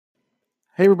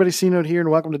Hey everybody, C-Note here, and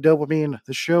welcome to Dopamine,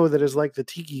 the show that is like the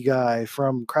tiki guy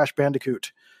from Crash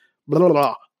Bandicoot. Blah, blah,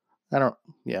 blah. I don't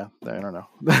know.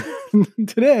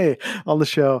 Today on the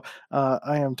show,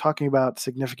 I am talking about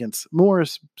significance,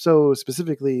 so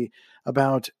specifically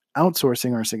about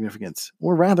outsourcing our significance,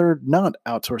 or rather not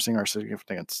outsourcing our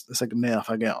significance,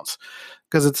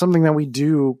 because it's something that we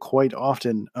do quite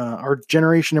often. Our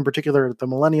generation in particular, the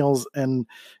millennials, and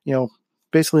you know,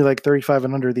 basically like 35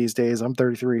 and under these days. I'm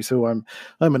 33, so I'm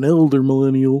an elder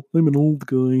millennial. I'm an old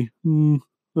guy. I'm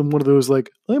one of those like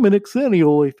I'm an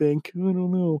exennial. I think I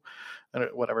don't know.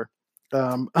 Whatever.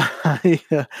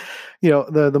 The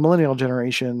millennial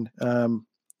generation.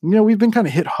 We've been kind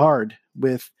of hit hard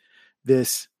with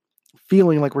this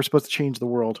feeling like we're supposed to change the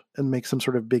world and make some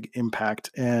sort of big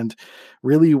impact. And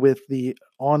really, with the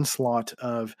onslaught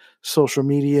of social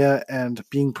media and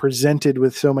being presented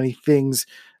with so many things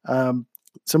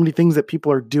that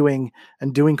people are doing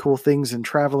and doing cool things and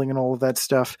traveling and all of that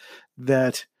stuff,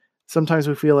 that sometimes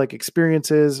we feel like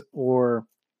experiences or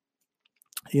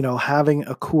having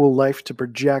a cool life to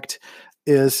project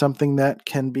is something that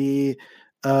can be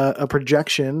a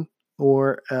projection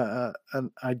or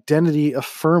an identity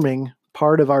affirming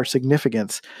part of our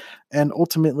significance. And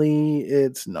ultimately,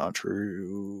 it's not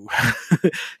true.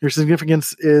 Your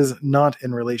significance is not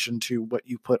in relation to what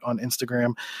you put on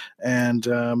Instagram. And,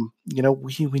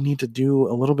 we need to do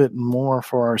a little bit more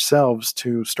for ourselves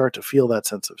to start to feel that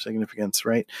sense of significance,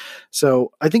 right?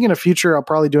 So I think in the future, I'll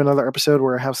probably do another episode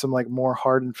where I have some like more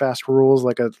hard and fast rules,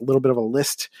 like a little bit of a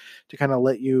list to kind of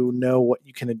let you know what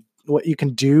you can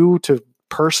do to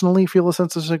personally feel a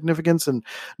sense of significance and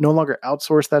no longer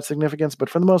outsource that significance. But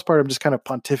for the most part, I'm just kind of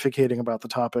pontificating about the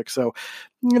topic. So,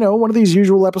 one of these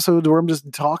usual episodes where I'm just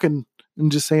talking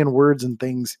and just saying words and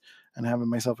things and having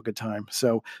myself a good time.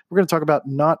 So we're going to talk about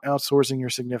not outsourcing your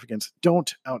significance.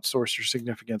 Don't outsource your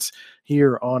significance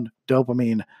here on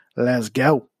Dopamine. Let's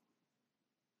go.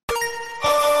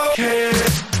 Okay.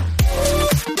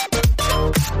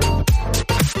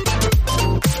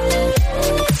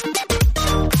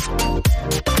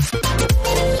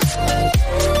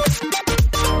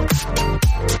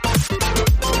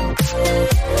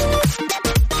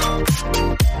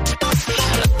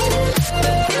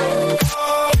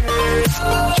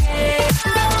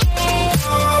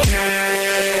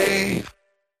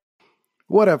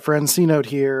 What up, friends? C-Note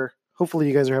here. Hopefully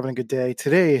you guys are having a good day.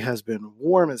 Today has been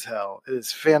warm as hell. It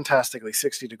is fantastically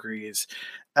 60 degrees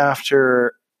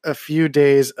after a few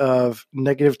days of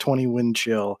negative 20 wind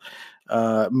chill.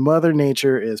 Mother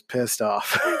Nature is pissed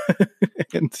off.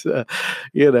 And,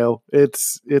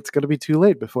 it's going to be too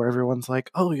late before everyone's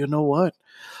like, oh, you know what?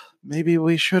 Maybe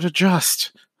we should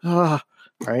adjust.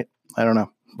 Right? I don't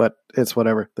know. But it's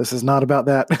whatever. This is not about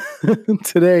that.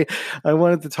 Today, I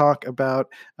wanted to talk about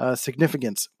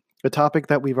significance, a topic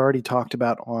that we've already talked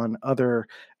about on other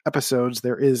episodes.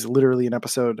 There is literally an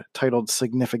episode titled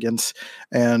Significance,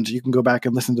 and you can go back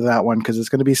and listen to that one because it's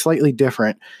going to be slightly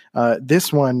different.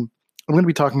 This one, I'm going to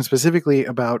be talking specifically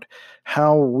about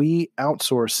how we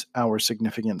outsource our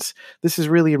significance. This is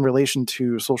really in relation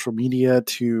to social media,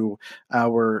 to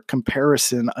our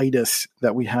comparison-itis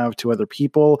that we have to other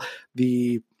people,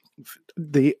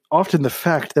 often the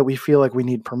fact that we feel like we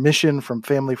need permission from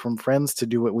family, from friends to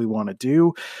do what we want to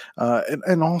do,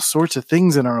 and all sorts of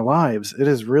things in our lives. It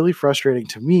is really frustrating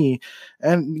to me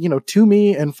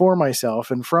and for myself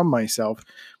and from myself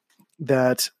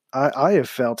that I have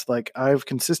felt like I've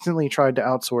consistently tried to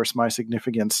outsource my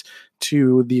significance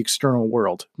to the external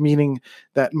world, meaning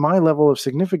that my level of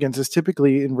significance is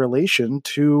typically in relation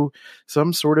to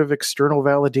some sort of external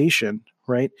validation,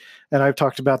 right? And I've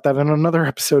talked about that in another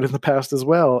episode in the past as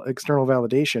well, external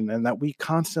validation, and that we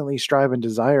constantly strive and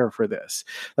desire for this.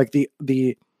 Like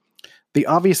the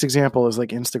obvious example is like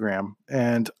Instagram,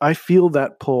 and I feel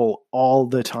that pull all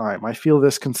the time. I feel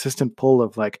this consistent pull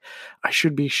of like, I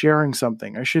should be sharing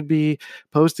something. I should be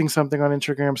posting something on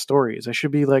Instagram stories. I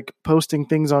should be like posting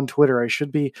things on Twitter. I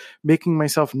should be making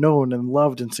myself known and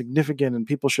loved and significant, and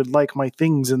people should like my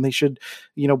things, and they should,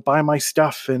 buy my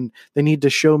stuff, and they need to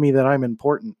show me that I'm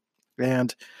important.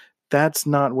 And that's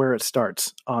not where it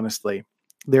starts, honestly.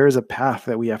 There is a path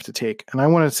that we have to take. And I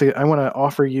want to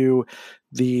offer you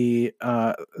the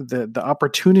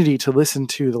opportunity to listen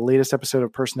to the latest episode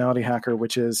of Personality Hacker,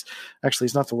 which is actually,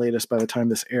 it's not the latest by the time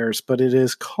this airs, but it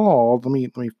is called, let me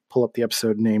pull up the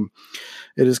episode name.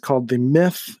 It is called The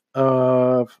Myth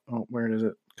of, where is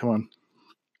it? Come on.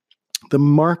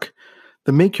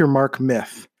 The Make Your Mark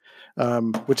Myth.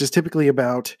 Which is typically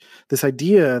about this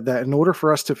idea that in order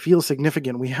for us to feel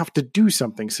significant, we have to do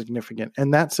something significant.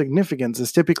 And that significance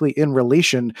is typically in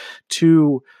relation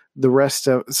to the rest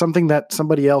of something that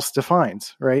somebody else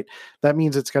defines, right? That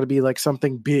means it's got to be like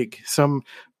something big, some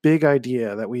big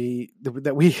idea that we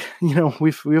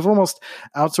we've almost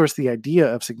outsourced the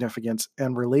idea of significance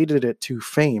and related it to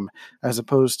fame, as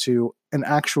opposed to an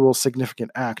actual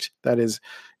significant act that is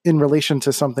in relation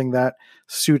to something that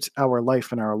suits our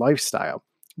life and our lifestyle.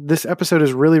 This episode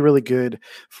is really, really good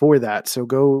for that. So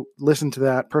go listen to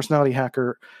that. Personality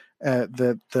Hacker,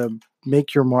 the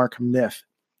Make Your Mark myth.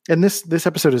 And this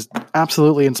episode is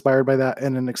absolutely inspired by that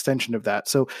and an extension of that.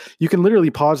 So you can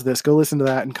literally pause this, go listen to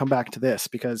that, and come back to this,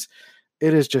 because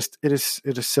it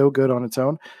is so good on its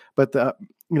own. But it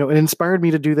inspired me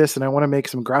to do this, and I want to make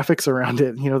some graphics around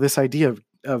it. This idea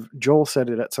of Joel said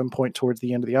it at some point towards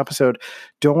the end of the episode: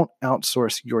 don't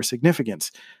outsource your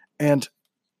significance. And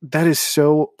that is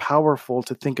so powerful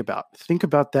to think about. Think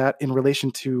about that in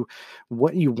relation to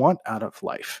what you want out of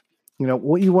life.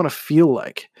 What you want to feel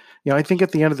like. I think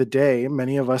at the end of the day,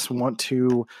 many of us want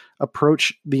to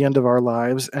approach the end of our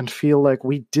lives and feel like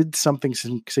we did something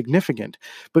significant.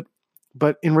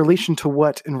 But in relation to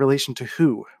what? In relation to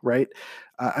who, right?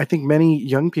 I think many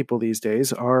young people these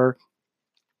days are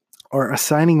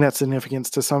assigning that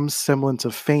significance to some semblance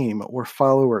of fame or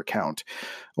follower count,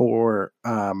 or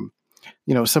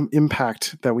some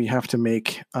impact that we have to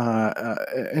make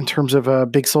in terms of a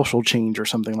big social change or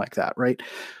something like that, right?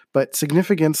 But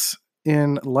significance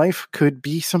in life could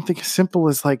be something as simple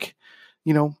as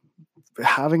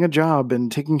having a job and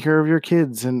taking care of your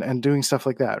kids and doing stuff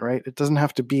like that, right? It doesn't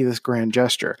have to be this grand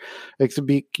gesture. It could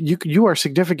be you are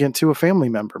significant to a family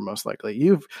member, most likely.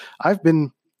 I've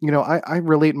been I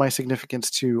relate my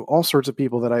significance to all sorts of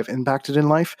people that I've impacted in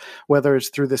life, whether it's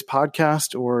through this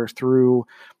podcast or through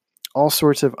all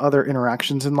sorts of other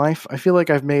interactions in life. I feel like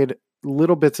I've made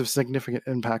little bits of significant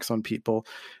impacts on people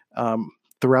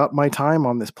throughout my time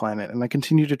on this planet, and I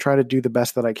continue to try to do the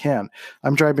best that I can.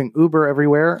 I'm driving Uber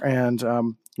everywhere,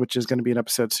 and which is going to be an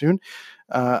episode soon.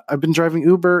 I've been driving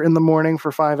Uber in the morning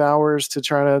for 5 hours to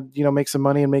try to make some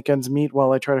money and make ends meet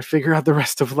while I try to figure out the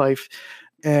rest of life.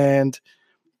 And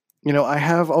I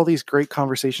have all these great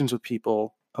conversations with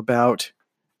people about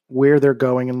where they're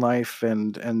going in life,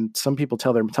 and some people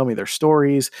tell me their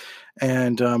stories,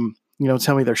 and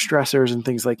tell me their stressors and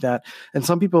things like that. And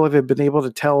some people have been able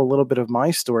to tell a little bit of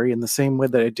my story in the same way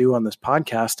that I do on this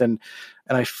podcast, and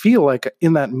I feel like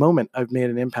in that moment I've made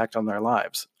an impact on their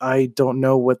lives. I don't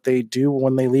know what they do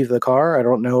when they leave the car. I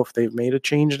don't know if they've made a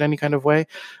change in any kind of way,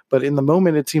 but in the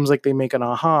moment it seems like they make an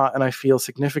aha, and I feel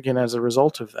significant as a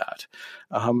result of that.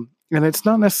 And it's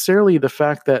not necessarily the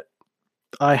fact that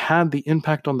I had the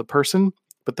impact on the person,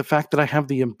 but the fact that I have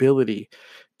the ability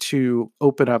to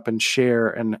open up and share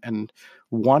and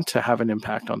want to have an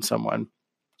impact on someone.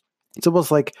 It's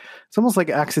almost like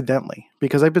accidentally,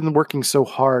 because I've been working so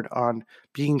hard on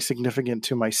being significant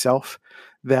to myself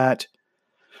that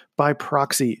by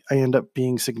proxy, I end up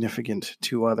being significant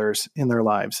to others in their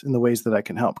lives in the ways that I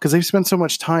can help, because I've spent so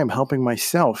much time helping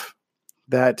myself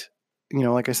that,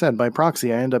 like I said, by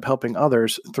proxy, I end up helping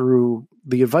others through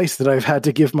the advice that I've had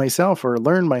to give myself or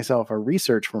learn myself or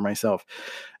research for myself.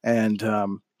 And,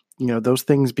 those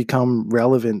things become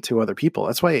relevant to other people.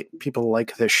 That's why people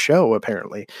like this show,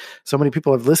 apparently. So many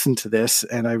people have listened to this,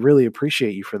 and I really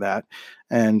appreciate you for that.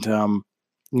 And,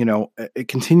 it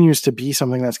continues to be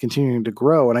something that's continuing to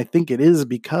grow. And I think it is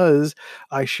because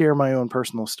I share my own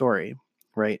personal story.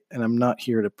 Right. And I'm not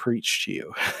here to preach to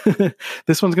you.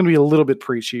 This one's going to be a little bit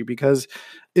preachy, because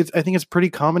I think it's pretty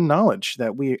common knowledge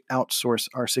that we outsource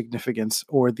our significance,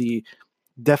 or the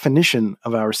definition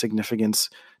of our significance,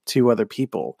 to other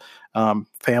people,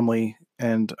 family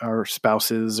and our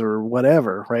spouses or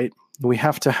whatever, right? We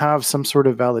have to have some sort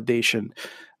of validation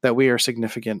that we are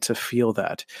significant to feel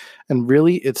that. And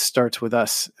really, it starts with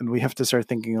us, and we have to start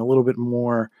thinking a little bit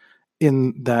more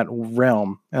in that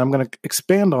realm. And I'm going to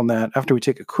expand on that after we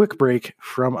take a quick break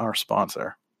from our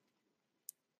sponsor.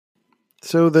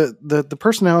 So the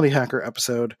Personality Hacker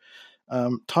episode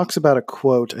talks about a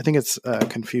quote. I think it's a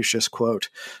Confucius quote,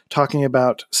 talking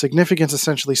about significance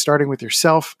essentially starting with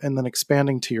yourself, and then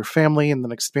expanding to your family, and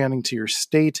then expanding to your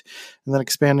state, and then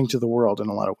expanding to the world in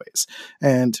a lot of ways.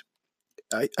 And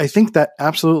I think that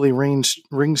absolutely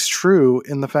rings true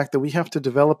in the fact that we have to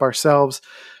develop ourselves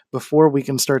before we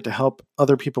can start to help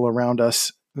other people around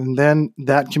us. And then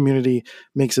that community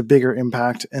makes a bigger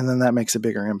impact, and then that makes a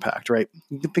bigger impact, right?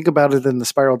 You can think about it in the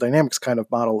spiral dynamics kind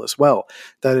of model as well.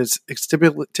 That it's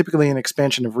typically an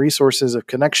expansion of resources, of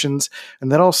connections,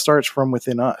 and that all starts from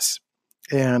within us.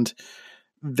 And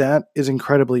that is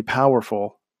incredibly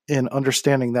powerful in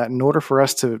understanding that in order for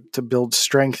us to build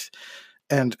strength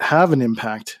and have an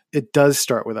impact, it does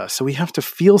start with us. So we have to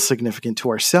feel significant to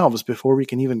ourselves before we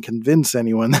can even convince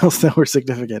anyone else that we're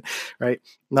significant, right?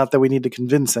 Not that we need to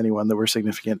convince anyone that we're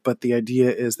significant, but the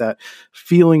idea is that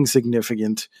feeling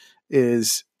significant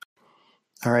is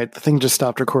all right. The thing just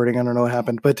stopped recording. I don't know what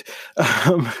happened, but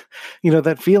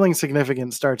that feeling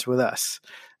significant starts with us,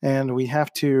 and we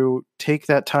have to take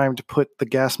that time to put the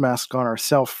gas mask on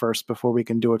ourselves first before we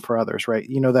can do it for others, right?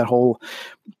 That whole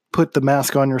put the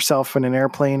mask on yourself in an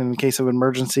airplane in case of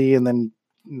emergency, and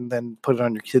then put it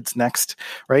on your kids next,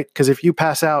 right? Because if you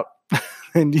pass out,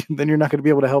 then you're not going to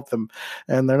be able to help them,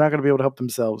 and they're not going to be able to help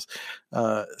themselves.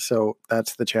 So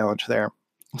that's the challenge there.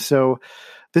 So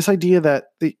this idea that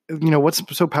what's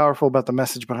so powerful about the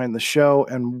message behind the show,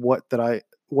 and what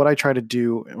I try to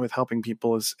do with helping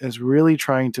people is really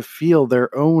trying to feel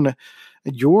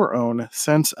your own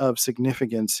sense of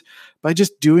significance by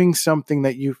just doing something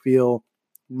that you feel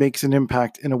makes an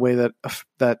impact in a way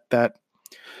that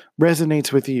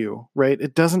resonates with you, right?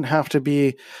 It doesn't have to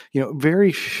be,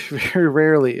 very, very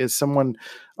rarely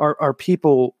are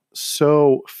people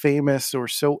so famous or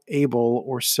so able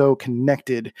or so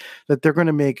connected that they're going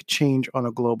to make change on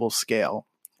a global scale,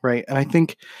 right? And I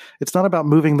think it's not about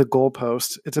moving the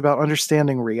goalposts. It's about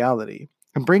understanding reality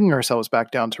and bringing ourselves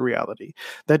back down to reality.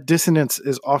 That dissonance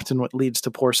is often what leads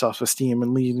to poor self-esteem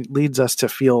and leads us to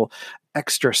feel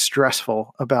extra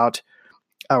stressful about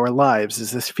our lives,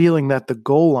 is this feeling that the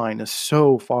goal line is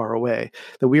so far away,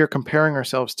 that we are comparing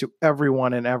ourselves to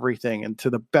everyone and everything and to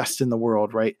the best in the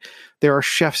world, right? There are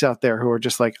chefs out there who are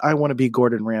just like, I want to be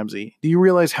Gordon Ramsay. Do you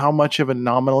realize how much of an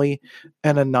anomaly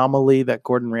that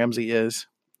Gordon Ramsay is,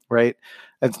 right?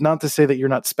 It's not to say that you're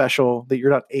not special, that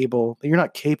you're not able, that you're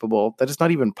not capable, that it's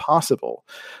not even possible.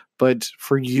 But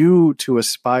for you to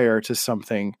aspire to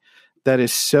something that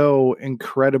is so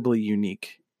incredibly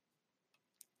unique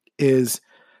is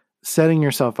setting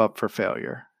yourself up for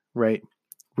failure, right?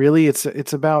 Really,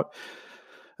 it's about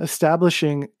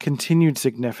establishing continued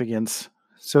significance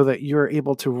so that you're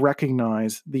able to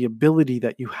recognize the ability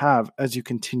that you have as you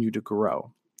continue to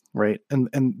grow, right?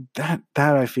 And that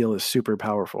I feel is super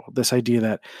powerful. This idea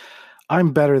that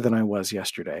I'm better than I was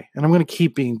yesterday, and I'm going to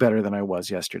keep being better than I was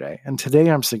yesterday. And today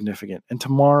I'm significant, and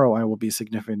tomorrow I will be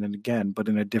significant again, but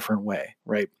in a different way,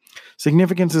 right?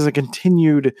 Significance is a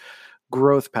continued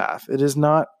growth path.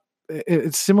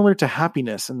 It's similar to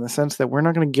happiness in the sense that we're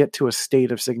not going to get to a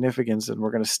state of significance and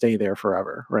we're going to stay there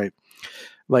forever, right?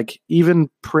 Like even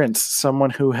Prince, someone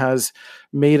who has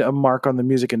made a mark on the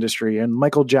music industry, and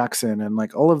Michael Jackson, and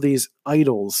like all of these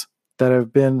idols that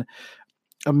have been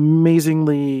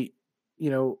amazingly,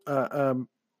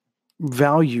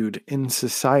 valued in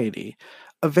society.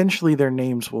 Eventually their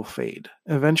names will fade.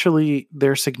 Eventually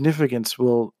their significance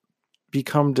will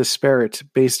become disparate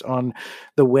based on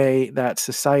the way that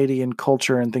society and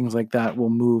culture and things like that will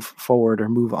move forward or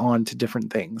move on to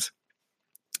different things.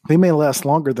 They may last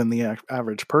longer than the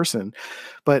average person,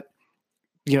 but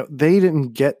they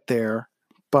didn't get there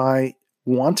by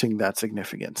wanting that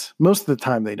significance. Most of the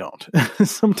time they don't.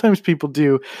 Sometimes people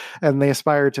do, and they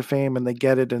aspire to fame and they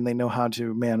get it and they know how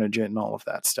to manage it and all of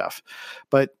that stuff.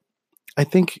 But I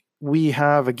think we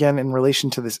have, again, in relation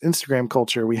to this Instagram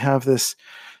culture, we have this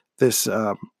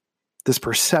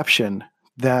perception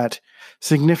that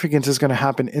significance is going to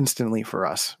happen instantly for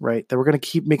us, right? That we're going to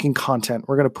keep making content.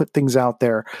 We're going to put things out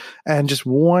there, and just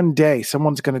one day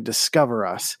someone's going to discover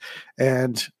us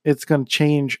and it's going to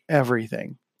change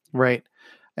everything, right?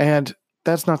 And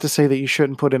that's not to say that you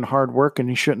shouldn't put in hard work and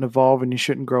you shouldn't evolve and you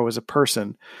shouldn't grow as a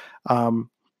person.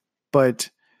 But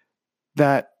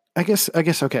that, I guess,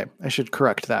 okay, I should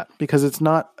correct that, because it's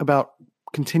not about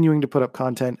continuing to put up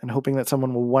content and hoping that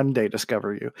someone will one day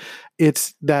discover you.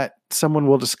 It's that someone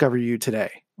will discover you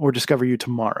today or discover you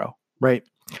tomorrow, right?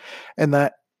 And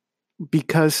that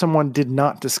because someone did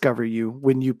not discover you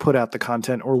when you put out the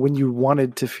content or when you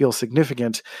wanted to feel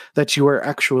significant, that you are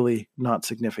actually not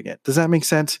significant. Does that make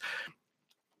sense?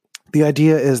 The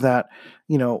idea is that,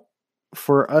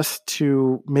 for us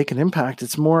to make an impact,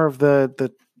 it's more of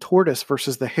the tortoise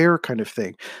versus the hare kind of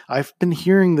thing. I've been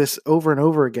hearing this over and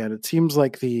over again. It seems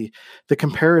like the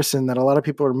comparison that a lot of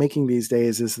people are making these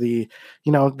days is the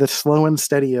slow and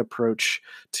steady approach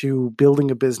to building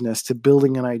a business, to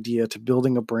building an idea, to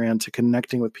building a brand, to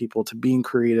connecting with people, to being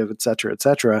creative, et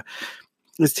cetera,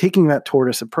 is taking that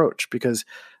tortoise approach. Because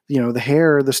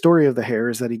the story of the hare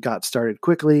is that he got started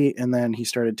quickly, and then he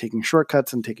started taking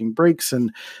shortcuts and taking breaks,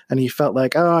 and he felt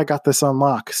like, oh, I got this on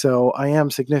lock, so I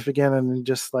am significant, and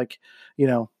just like, I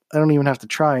don't even have to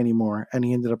try anymore. And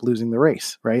he ended up losing the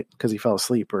race, right? Because he fell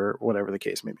asleep or whatever the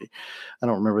case may be. I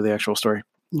don't remember the actual story,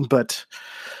 but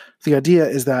the idea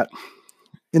is that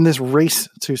in this race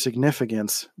to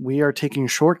significance, we are taking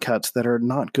shortcuts that are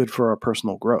not good for our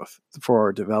personal growth, for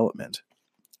our development.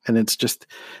 And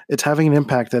it's having an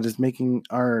impact that is making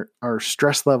our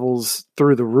stress levels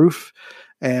through the roof.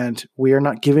 And we are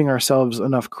not giving ourselves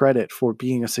enough credit for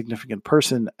being a significant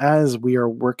person as we are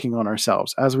working on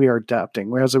ourselves, as we are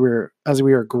adapting, as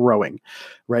we are growing,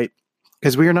 right?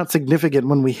 Because we are not significant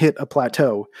when we hit a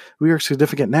plateau. We are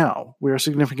significant now. We are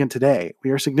significant today.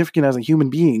 We are significant as a human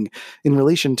being in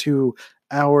relation to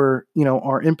our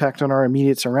impact on our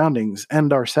immediate surroundings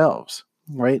and ourselves,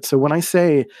 right? So when I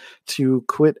say to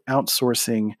quit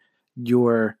outsourcing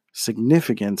your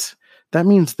significance, that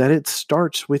means that it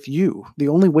starts with you. The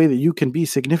only way that you can be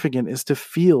significant is to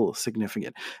feel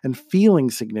significant. And feeling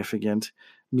significant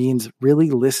means really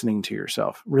listening to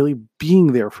yourself, really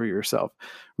being there for yourself,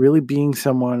 really being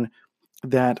someone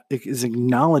that is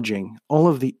acknowledging all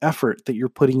of the effort that you're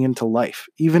putting into life,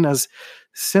 even as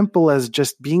simple as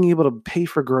just being able to pay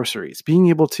for groceries, being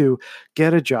able to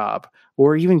get a job,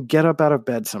 or even get up out of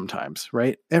bed sometimes,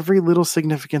 right? Every little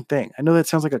significant thing. I know that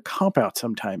sounds like a cop-out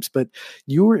sometimes, but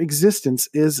your existence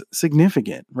is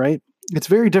significant, right? It's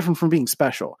very different from being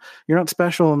special. You're not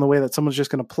special in the way that someone's just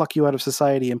going to pluck you out of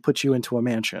society and put you into a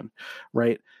mansion,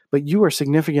 right? But you are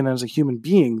significant as a human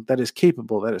being that is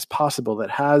capable, that is possible,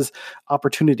 that has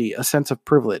opportunity, a sense of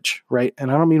privilege, right? And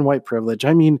I don't mean white privilege.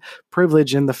 I mean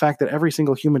privilege in the fact that every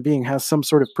single human being has some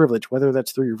sort of privilege, whether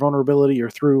that's through your vulnerability or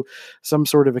through some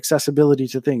sort of accessibility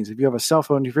to things. If you have a cell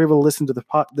phone, if you're able to listen to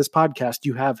this podcast,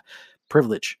 you have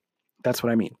privilege. That's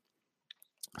what I mean.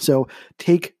 So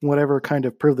take whatever kind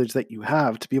of privilege that you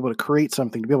have to be able to create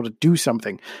something, to be able to do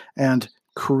something, and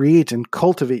create and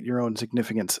cultivate your own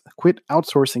significance. Quit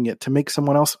outsourcing it to make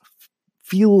someone else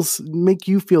make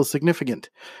you feel significant,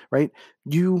 right?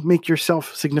 You make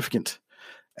yourself significant.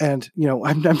 And,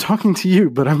 I'm talking to you,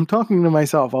 but I'm talking to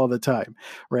myself all the time,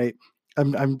 right?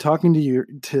 I'm talking to you,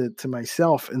 to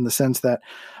myself, in the sense that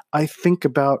I think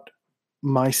about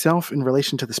myself in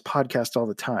relation to this podcast all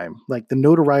the time, like the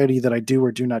notoriety that I do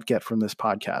or do not get from this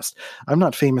podcast. I'm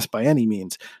not famous by any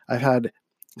means. I've had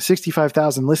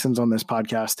 65,000 listens on this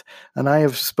podcast, and I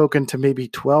have spoken to maybe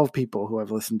 12 people who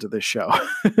have listened to this show,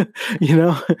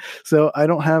 so I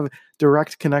don't have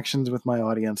direct connections with my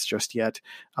audience just yet.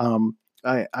 But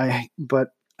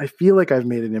I feel like I've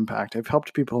made an impact. I've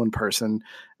helped people in person,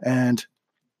 and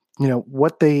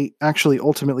what they actually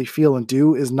ultimately feel and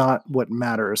do is not what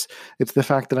matters. It's the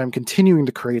fact that I'm continuing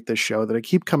to create this show, that I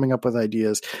keep coming up with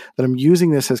ideas, that I'm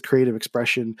using this as creative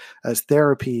expression, as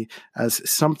therapy, as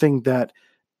something that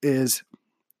is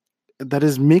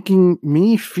making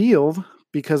me feel,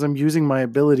 because I'm using my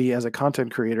ability as a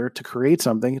content creator to create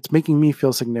something. It's making me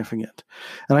feel significant.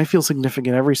 And I feel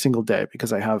significant every single day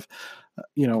because I have,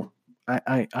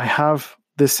 I have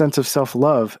this sense of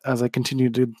self-love as I continue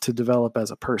to develop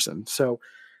as a person. So,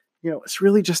 it's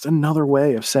really just another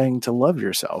way of saying to love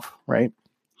yourself, right?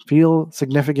 Feel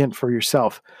significant for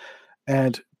yourself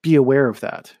and be aware of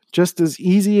that. Just as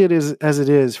easy as it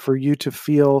is for you to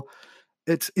feel,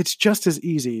 it's just as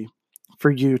easy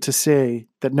for you to say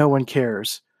that no one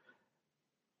cares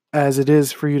as it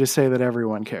is for you to say that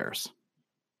everyone cares.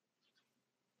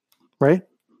 Right?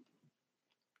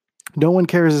 No one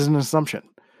cares is an assumption.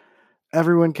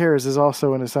 Everyone cares is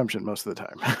also an assumption most of the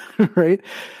time, right?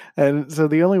 And so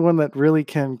the only one that really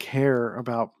can care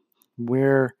about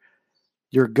where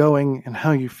you're going and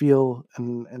how you feel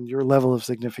and your level of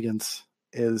significance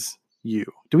is you.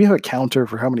 Do we have a counter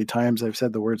for how many times I've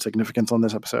said the word significance on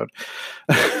this episode?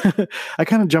 I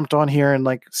kind of jumped on here and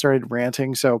started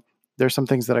ranting. So there's some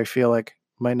things that I feel like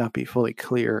might not be fully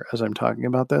clear as I'm talking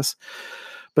about this.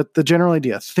 But the general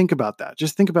idea, think about that.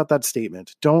 Just think about that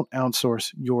statement. Don't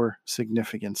outsource your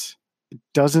significance. It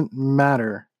doesn't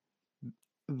matter,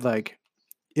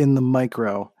 in the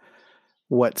micro,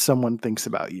 what someone thinks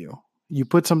about you. You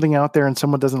put something out there and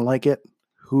someone doesn't like it,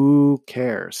 who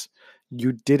cares?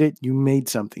 You did it. You made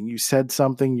something. You said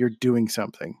something. You're doing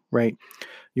something, right?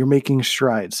 You're making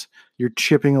strides. You're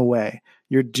chipping away.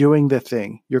 You're doing the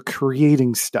thing. You're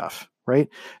creating stuff. Right?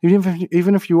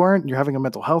 Even if you aren't, you're having a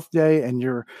mental health day and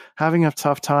you're having a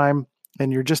tough time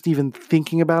and you're just even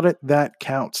thinking about it, that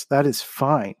counts. That is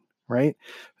fine, right?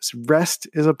 Rest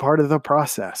is a part of the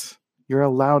process. You're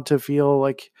allowed to feel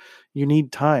like you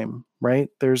need time, right?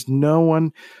 There's no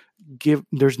one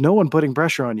putting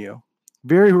pressure on you.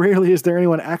 Very rarely is there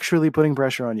anyone actually putting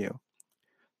pressure on you.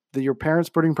 That your parents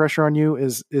putting pressure on you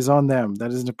is on them.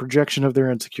 That is a projection of their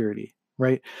insecurity.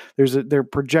 Right? There are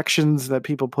projections that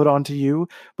people put onto you,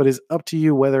 but it's up to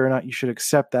you whether or not you should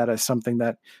accept that as something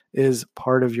that is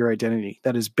part of your identity,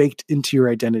 that is baked into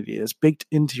your identity, is baked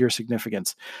into your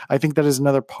significance. I think that is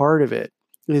another part of it,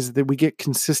 is that we get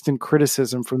consistent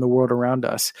criticism from the world around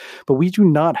us, but we do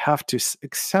not have to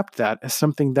accept that as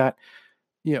something that,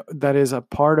 that is a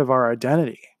part of our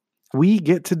identity. We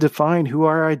get to define who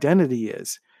our identity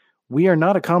is. We are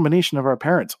not a combination of our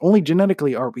parents. Only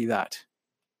genetically are we that.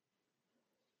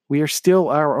 We are still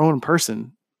our own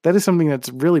person. That is something that's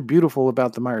really beautiful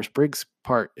about the Myers-Briggs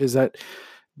part, is that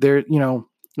there, an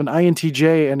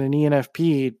INTJ and an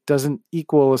ENFP doesn't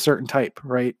equal a certain type,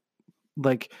 right?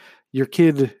 Like your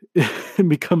kid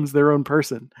becomes their own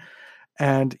person,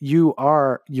 and you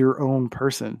are your own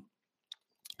person.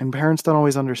 And parents don't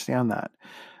always understand that.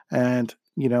 And,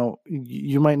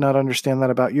 you might not understand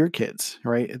that about your kids,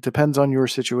 right? It depends on your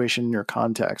situation, your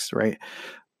context, right?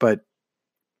 But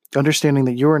understanding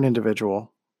that you're an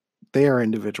individual, they are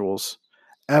individuals.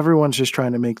 Everyone's just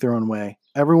trying to make their own way.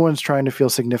 Everyone's trying to feel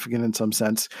significant in some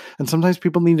sense. And sometimes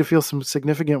people need to feel some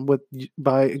significant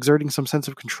by exerting some sense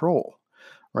of control,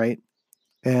 right?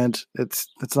 And it's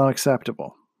not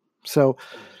acceptable. So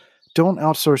don't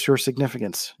outsource your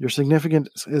significance. Your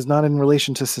significance is not in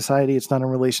relation to society. It's not in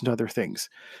relation to other things.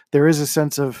 There is a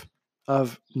sense of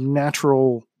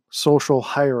natural social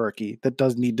hierarchy that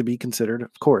does need to be considered.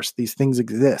 Of course, these things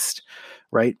exist,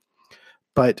 right?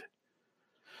 But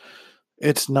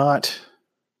it's not,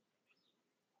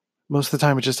 most of the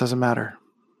time, it just doesn't matter.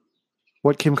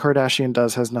 What Kim Kardashian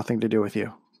does has nothing to do with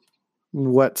you.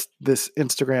 What this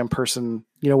Instagram person,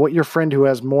 what your friend who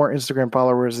has more Instagram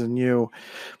followers than you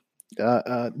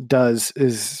does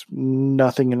is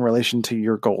nothing in relation to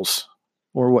your goals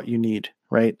or what you need,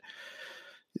 right?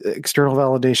 External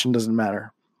validation doesn't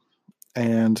matter.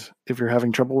 And if you're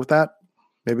having trouble with that,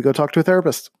 maybe go talk to a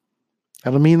therapist.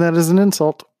 I don't mean that as an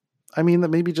insult. I mean that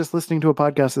maybe just listening to a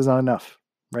podcast is not enough,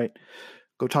 right?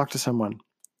 Go talk to someone,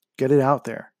 get it out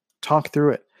there, talk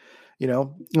through it,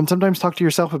 and sometimes talk to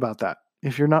yourself about that.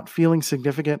 If you're not feeling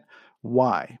significant,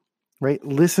 why, right?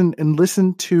 Listen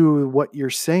to what you're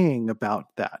saying about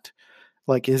that.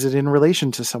 Like, is it in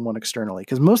relation to someone externally?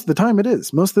 Because most of the time it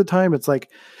is. Most of the time it's like,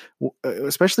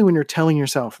 especially when you're telling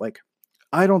yourself, like,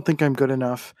 I don't think I'm good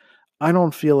enough. I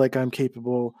don't feel like I'm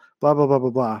capable, blah, blah, blah,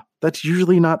 blah, blah. That's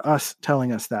usually not us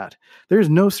telling us that. There's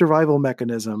no survival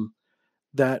mechanism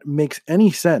that makes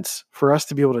any sense for us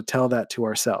to be able to tell that to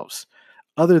ourselves,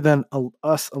 other than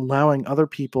us allowing other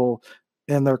people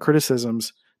and their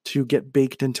criticisms to get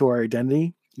baked into our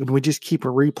identity. And we just keep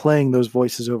replaying those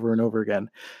voices over and over again.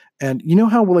 And you know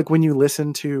how, like, when you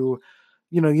listen to,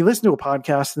 you listen to a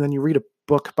podcast and then you read a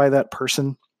book by that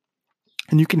person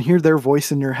and you can hear their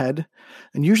voice in your head.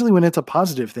 And usually when it's a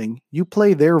positive thing, you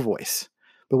play their voice.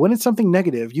 But when it's something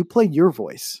negative, you play your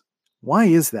voice. Why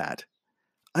is that?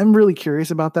 I'm really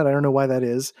curious about that. I don't know why that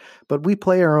is, but we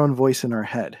play our own voice in our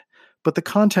head. But the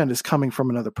content is coming from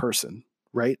another person,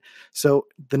 right? So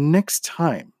the next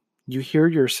time you hear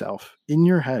yourself in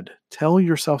your head, tell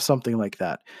yourself something like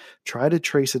that, try to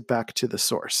trace it back to the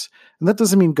source. And that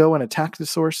doesn't mean go and attack the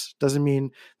source. Doesn't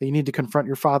mean that you need to confront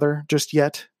your father just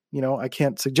yet. I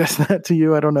can't suggest that to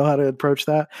you. I don't know how to approach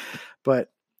that. But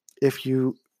if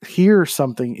you hear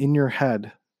something in your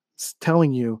head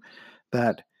telling you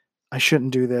that I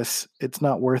shouldn't do this, it's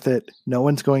not worth it, no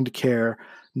one's going to care,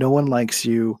 no one likes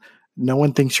you, no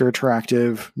one thinks you're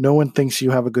attractive, no one thinks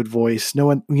you have a good voice, no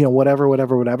one,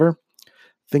 whatever.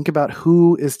 Think about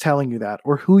who is telling you that,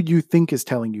 or who you think is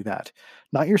telling you that.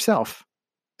 Not yourself.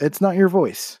 It's not your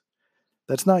voice.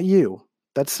 That's not you.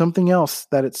 That's something else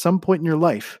that at some point in your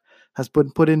life has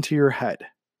been put into your head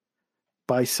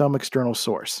by some external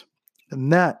source.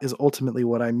 And that is ultimately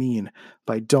what I mean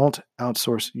by don't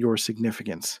outsource your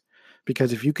significance.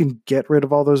 Because if you can get rid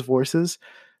of all those voices,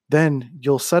 then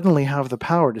you'll suddenly have the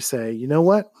power to say, you know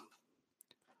what?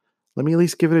 Let me at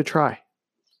least give it a try.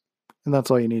 And that's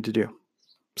all you need to do.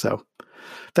 So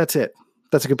that's it.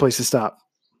 That's a good place to stop.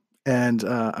 And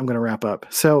I'm going to wrap up.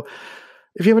 So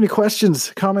if you have any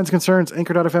questions, comments, concerns,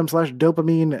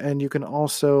 anchor.fm/dopamine, and you can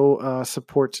also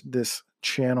support this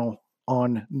channel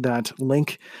on that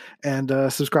link, and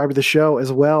subscribe to the show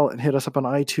as well, and hit us up on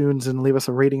iTunes and leave us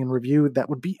a rating and review. That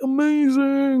would be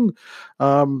amazing.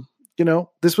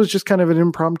 This was just kind of an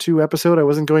impromptu episode. I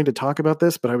wasn't going to talk about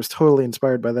this, but I was totally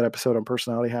inspired by that episode on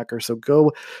Personality Hacker. So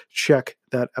go check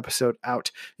that episode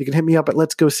out. You can hit me up at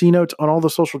Let's Go C Note on all the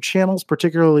social channels,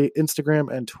 particularly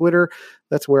Instagram and Twitter.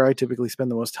 That's where I typically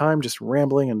spend the most time, just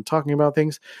rambling and talking about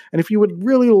things. And if you would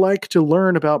really like to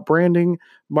learn about branding,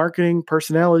 marketing,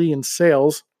 personality, and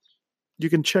sales,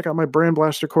 you can check out my Brand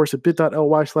Blaster course at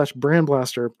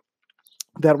bit.ly/brandblaster.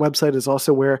 That website is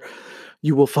also where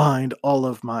you will find all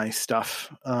of my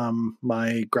stuff,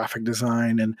 my graphic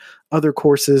design and other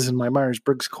courses and my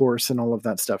Myers-Briggs course and all of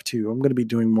that stuff too. I'm going to be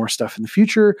doing more stuff in the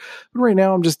future, but right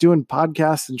now I'm just doing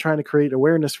podcasts and trying to create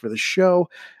awareness for the show.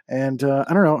 And I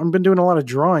don't know, I've been doing a lot of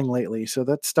drawing lately. So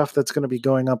that's stuff that's going to be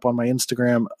going up on my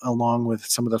Instagram along with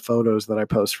some of the photos that I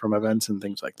post from events and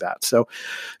things like that. So,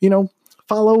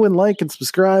 follow and like and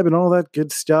subscribe and all that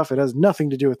good stuff. It has nothing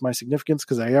to do with my significance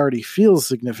because I already feel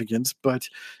significance, but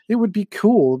it would be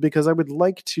cool because I would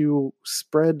like to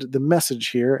spread the message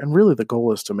here. And really the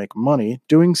goal is to make money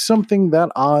doing something that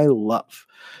I love.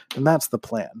 And that's the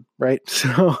plan, right?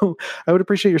 So I would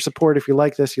appreciate your support if you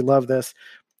like this, you love this.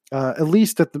 At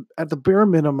least at the bare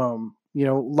minimum,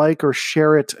 like or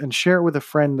share it and share it with a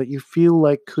friend that you feel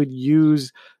like could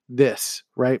use this,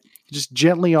 right? Just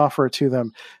gently offer it to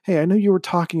them. Hey, I know you were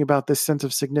talking about this sense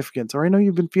of significance, or I know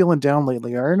you've been feeling down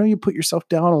lately, or I know you put yourself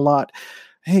down a lot.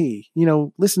 Hey,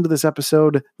 listen to this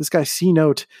episode. This guy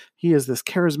C-Note, he is this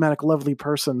charismatic, lovely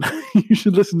person. You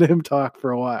should listen to him talk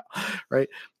for a while, right?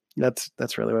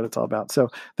 That's really what it's all about. So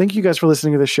thank you guys for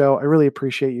listening to the show. I really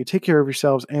appreciate you. Take care of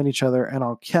yourselves and each other, and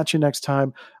I'll catch you next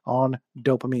time on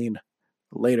Dopamine.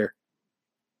 Later.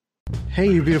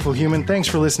 Hey, you beautiful human. Thanks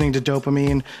for listening to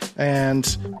Dopamine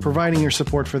and providing your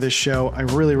support for this show. I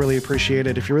really, really appreciate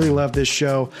it. If you really love this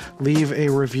show, leave a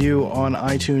review on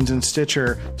iTunes and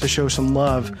Stitcher to show some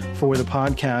love for the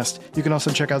podcast. You can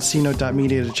also check out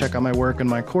cnote.media to check out my work and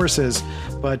my courses.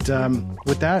 But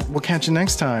with that, we'll catch you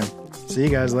next time. See you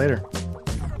guys later.